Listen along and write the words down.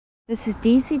This is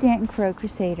DC Danton Crow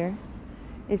Crusader.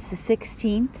 It's the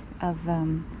 16th of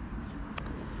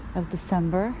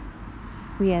December.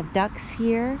 We have ducks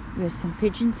here. We have some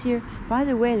pigeons here. By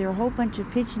the way, there are a whole bunch of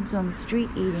pigeons on the street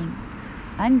eating,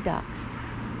 and ducks.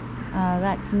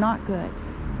 That's not good.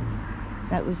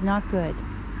 That was not good.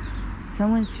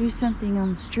 Someone threw something on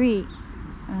the street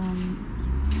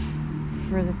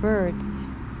for the birds.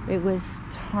 It was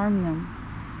to harm them,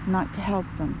 not to help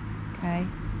them. Okay.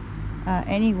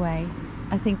 Anyway,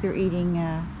 I think they're eating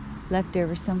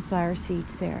leftover sunflower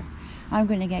seeds there. I'm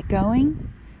going to get going,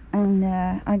 and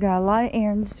I got a lot of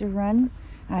errands to run.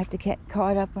 I have to get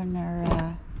caught up on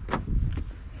our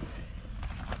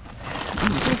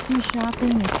Christmas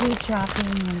shopping and food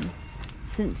shopping, and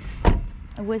since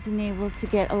I wasn't able to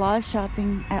get a lot of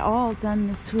shopping at all done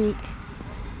this week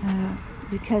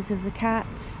because of the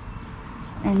cats,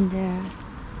 and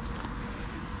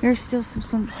there's still some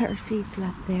sunflower seeds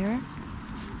left there.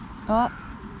 Oh,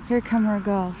 here come our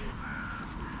gulls.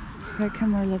 Here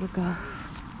come our little gulls.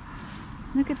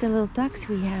 Look at the little ducks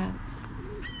we have.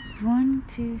 1,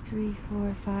 2, 3,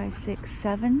 4, 5, 6,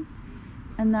 7.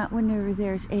 And that one over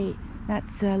there is 8.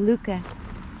 That's Luca.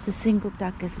 The single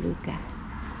duck is Luca.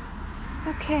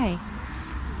 Okay.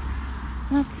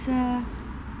 Let's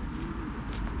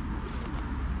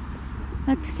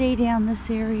stay down this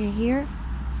area here.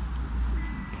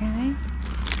 Okay.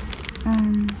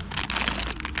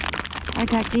 I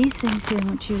got these things here. I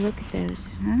want you to look at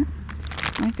those. Huh?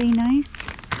 Aren't they nice?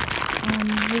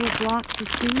 Little blocks of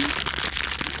seed.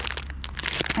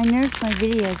 I noticed my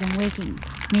videos I'm making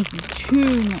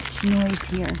too much noise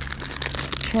here.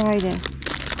 Try to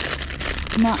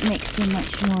not make so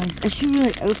much noise. I should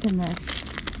really open this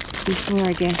before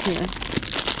I get here.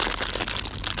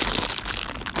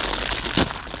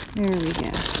 There we go.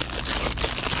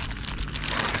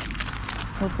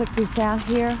 We'll put this out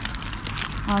here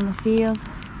on the field.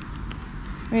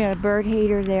 We got a bird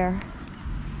hater there.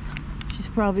 She's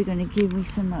probably going to give me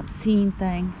some obscene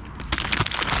thing.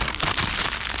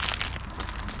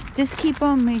 Just keep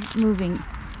on moving,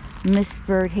 Miss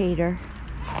Bird Hater.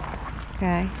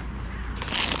 Okay.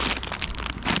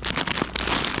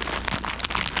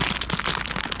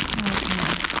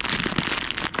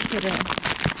 Put a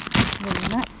little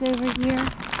nuts over here.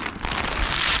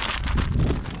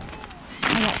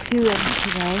 I got 2 of them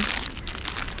today.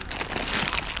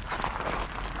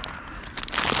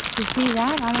 You see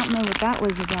that? I don't know what that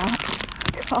was about.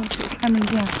 The calls were coming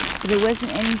down, but there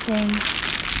wasn't anything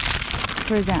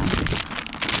for them.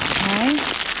 Okay?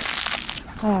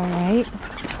 Alright.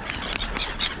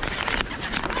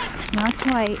 Not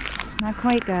quite. Not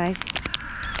quite, guys.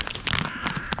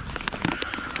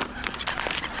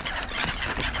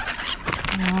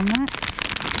 Walnuts.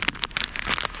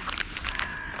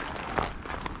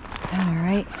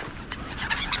 Alright.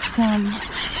 Some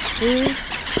food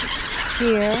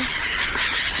here.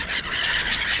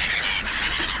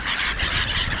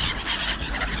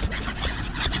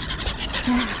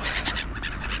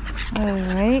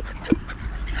 Alright.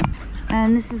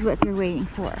 And this is what they're waiting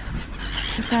for.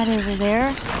 Put that over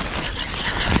there.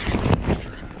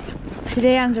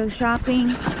 Today I'm going shopping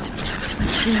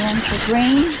again for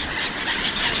grain.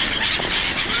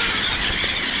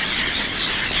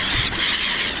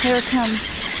 Here it comes.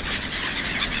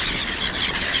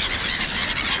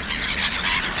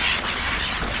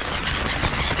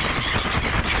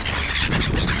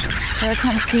 Here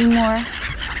comes Seymour.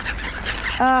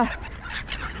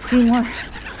 Seymour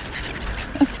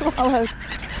swallowed a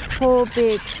whole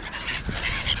big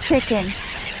chicken.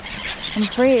 I'm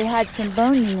afraid it had some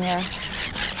bone in there.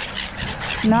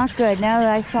 Not good. Now that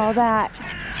I saw that,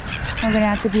 I'm going to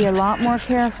have to be a lot more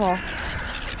careful.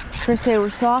 Of course, they were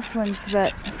soft ones,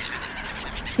 but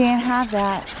can't have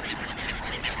that.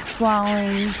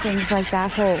 Swallowing things like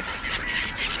that whole.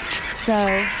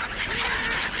 So,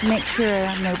 make sure there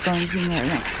are no bones in there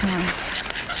next time.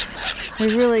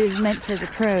 It really is meant for the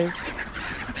crows.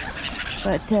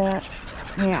 But,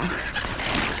 yeah.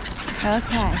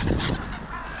 Okay.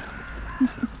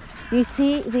 You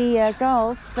see, the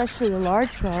gulls, especially the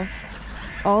large gulls,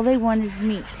 all they want is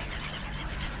meat.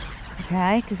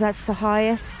 Okay? Because that's the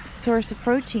highest source of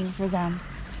protein for them.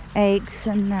 Eggs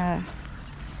and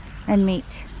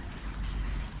meat.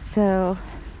 So,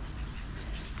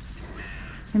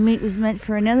 the meat was meant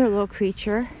for another little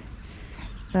creature,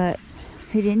 but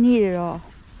he didn't eat it all.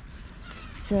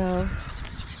 So,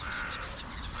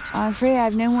 I'm afraid I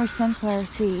have no more sunflower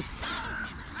seeds.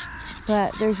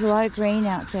 But there's a lot of grain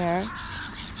out there,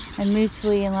 and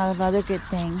muesli and a lot of other good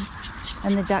things,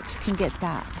 and the ducks can get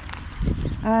that.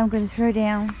 I'm going to throw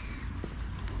down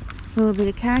a little bit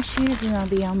of cashews and I'll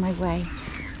be on my way.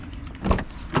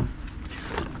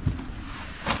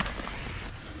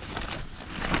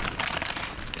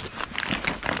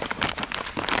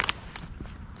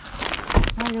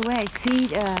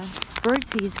 bird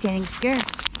seed is getting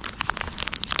scarce.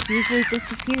 Usually it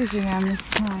disappears around this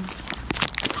time.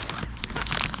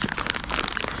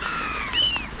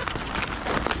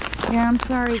 Yeah, I'm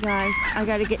sorry guys. I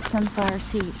gotta get sunflower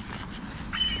seeds.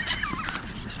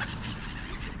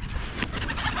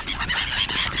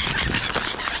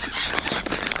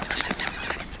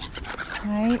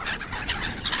 Right?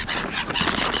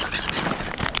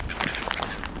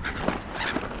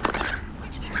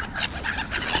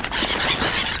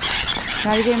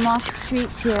 Gotta get them off the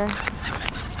streets here.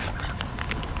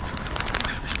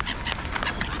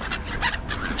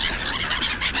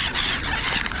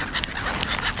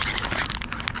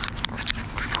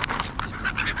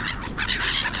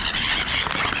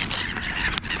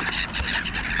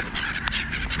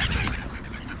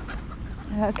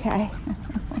 Okay.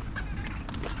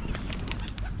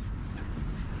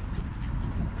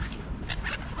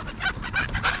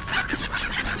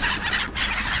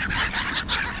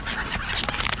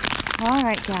 All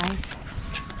right, guys.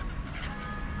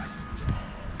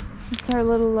 It's our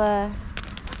little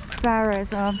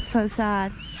sparrows. Oh, I'm so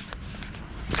sad.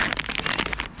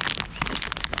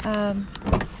 I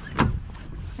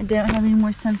don't have any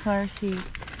more sunflower seed,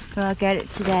 so I'll get it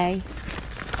today.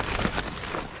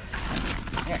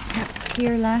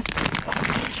 Here left.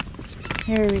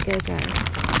 Here we go, guys.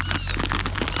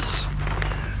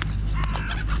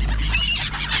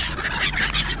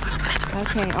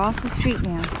 Okay, off the street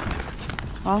now.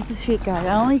 Off the street, guys.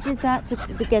 I only did that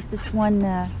to get this one.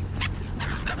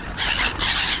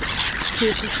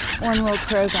 One little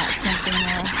crow got something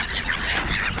there.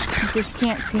 I just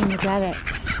can't seem to get it.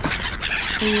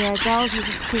 The gulls are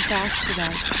just too fast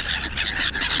today.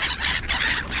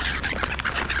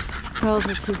 Gulls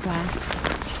are too fast.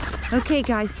 Okay,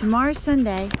 guys. Tomorrow's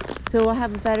Sunday, so we'll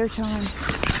have a better time.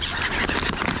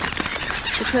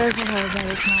 The crows will have a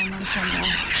better time on Sunday.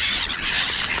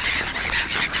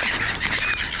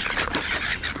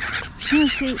 Oh,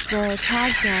 see, the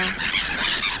tag there.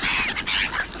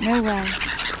 No way.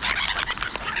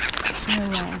 No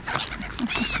way.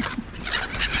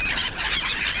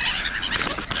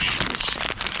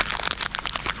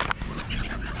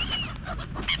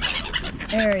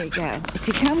 There you go. If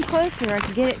you come closer, I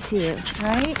can get it to you,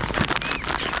 right?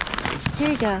 Here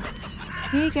you go.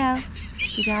 Here you go.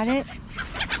 You got it?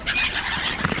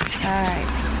 Alright.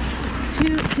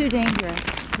 Too dangerous.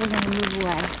 We're going to move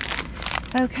away.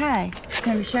 Okay. It's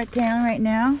going to shut down right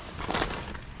now.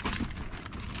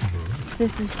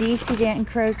 This is DC Danton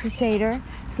Crow Crusader.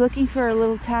 I was looking for a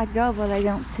little tag gull, but I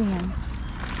don't see him.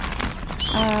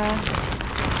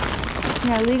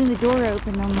 Yeah, leaving the door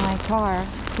open on my car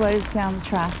slows down the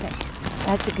traffic.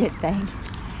 That's a good thing.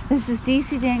 This is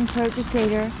DC Danton Crow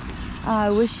Crusader.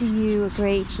 Wishing you a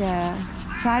great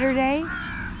Saturday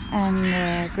and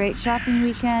a great shopping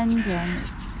weekend and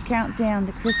countdown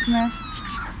to Christmas.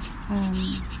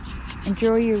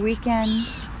 Enjoy your weekend.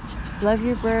 Love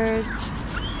your birds.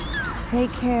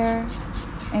 Take care.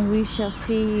 And we shall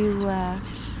see you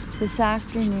this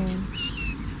afternoon.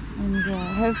 And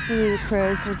hopefully the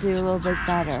crows will do a little bit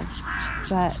better.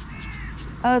 But,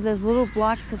 oh, those little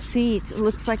blocks of seeds. It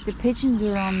looks like the pigeons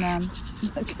are on them.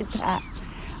 Look at that.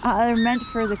 They're meant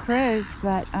for the crows,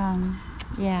 but,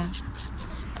 yeah.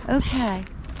 Okay.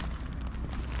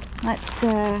 Let's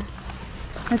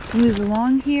move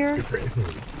along here.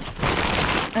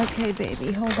 Okay,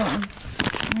 baby, hold on.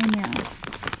 I know.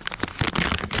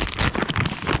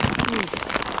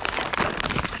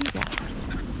 Here you go.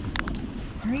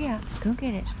 Hurry up. Go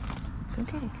get it. Go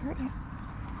get it. Hurry up.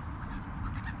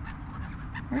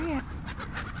 Hurry up.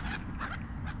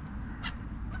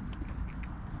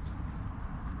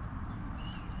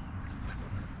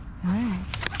 All right.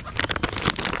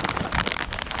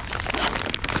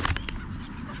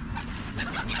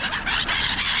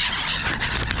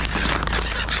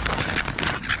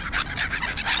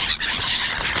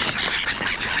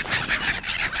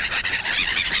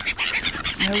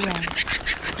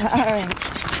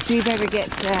 Alright, we better get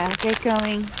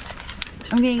going.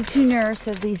 I'm getting too nervous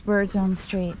of these birds on the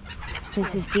street.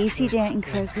 This is DC Danton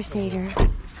Crow Crusader.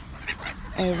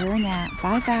 Over and out.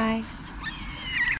 Bye-bye.